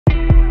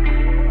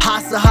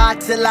Hustle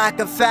hard till I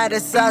can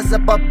fantasize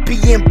about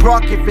being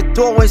broke. If you're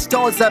throwing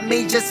stones at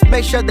me, just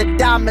make sure the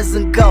diamonds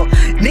and gold.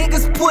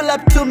 Niggas pull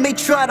up to me,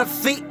 try to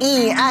fit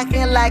in,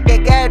 acting like I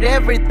got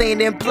everything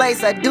in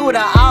place. I do the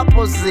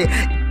opposite.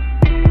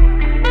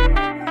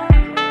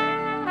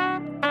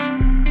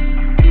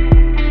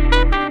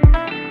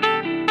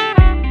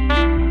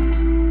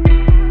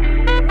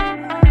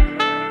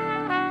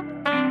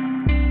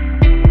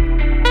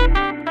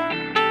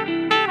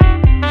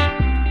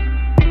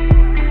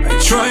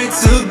 Try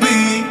to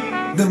be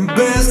the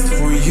best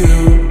for you.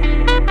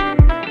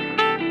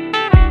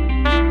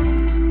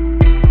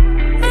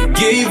 I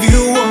gave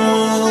you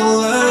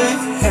all I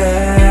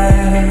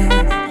had.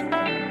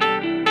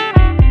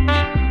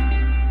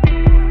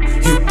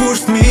 You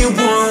pushed me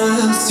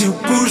once, you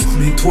pushed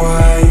me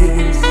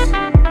twice.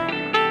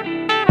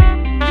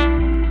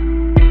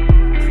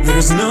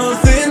 There's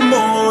nothing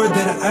more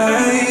that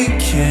I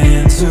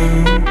can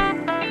do.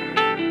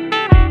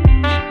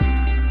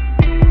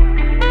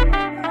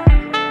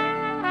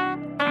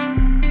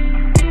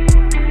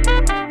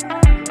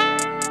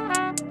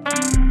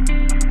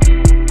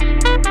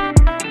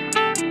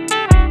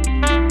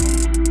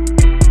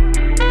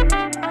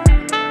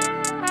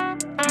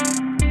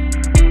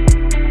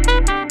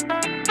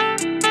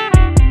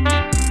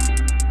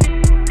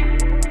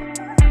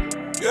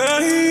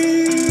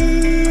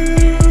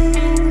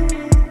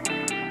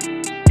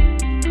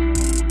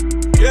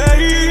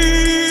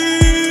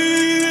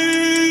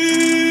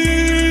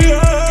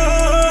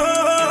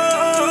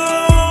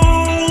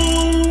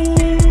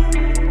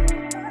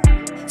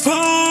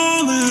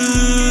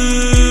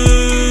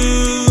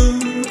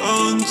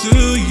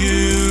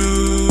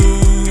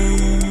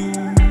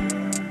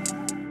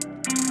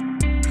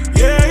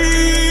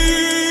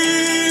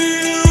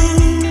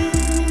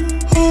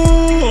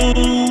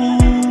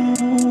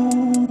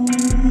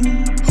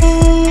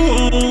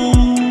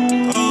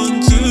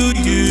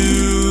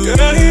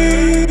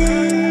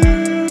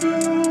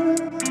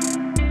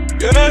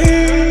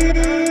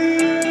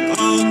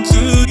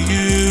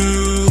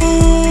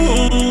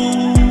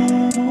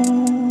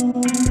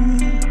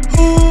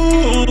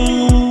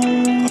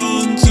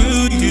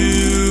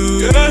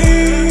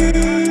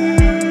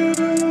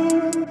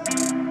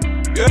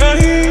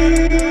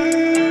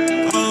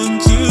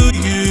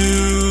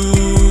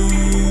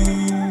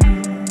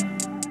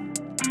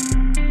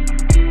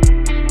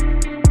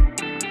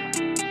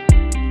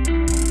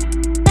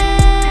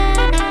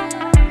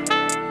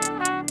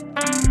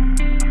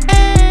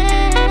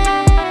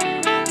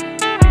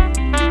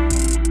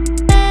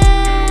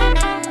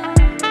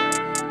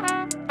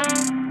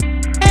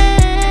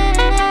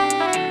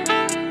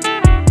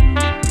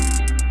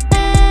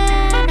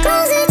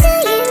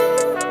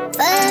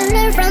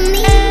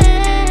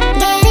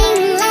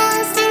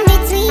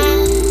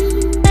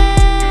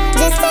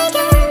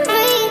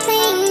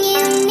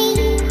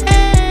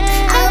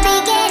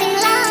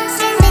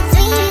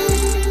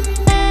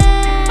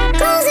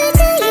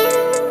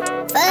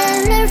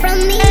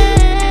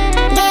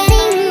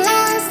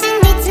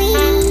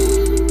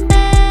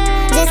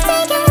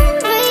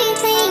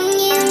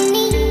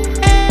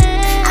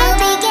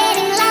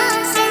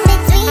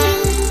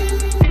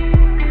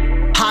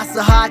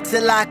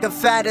 Till I can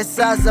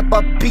fantasize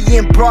about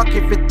being broke.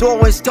 If you're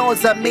throwing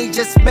stones at me,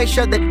 just make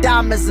sure the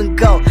diamonds and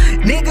gold.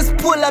 Niggas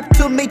pull up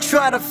to me,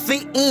 try to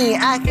fit in,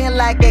 acting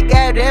like I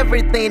got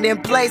everything in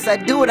place. I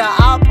do the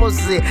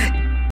opposite.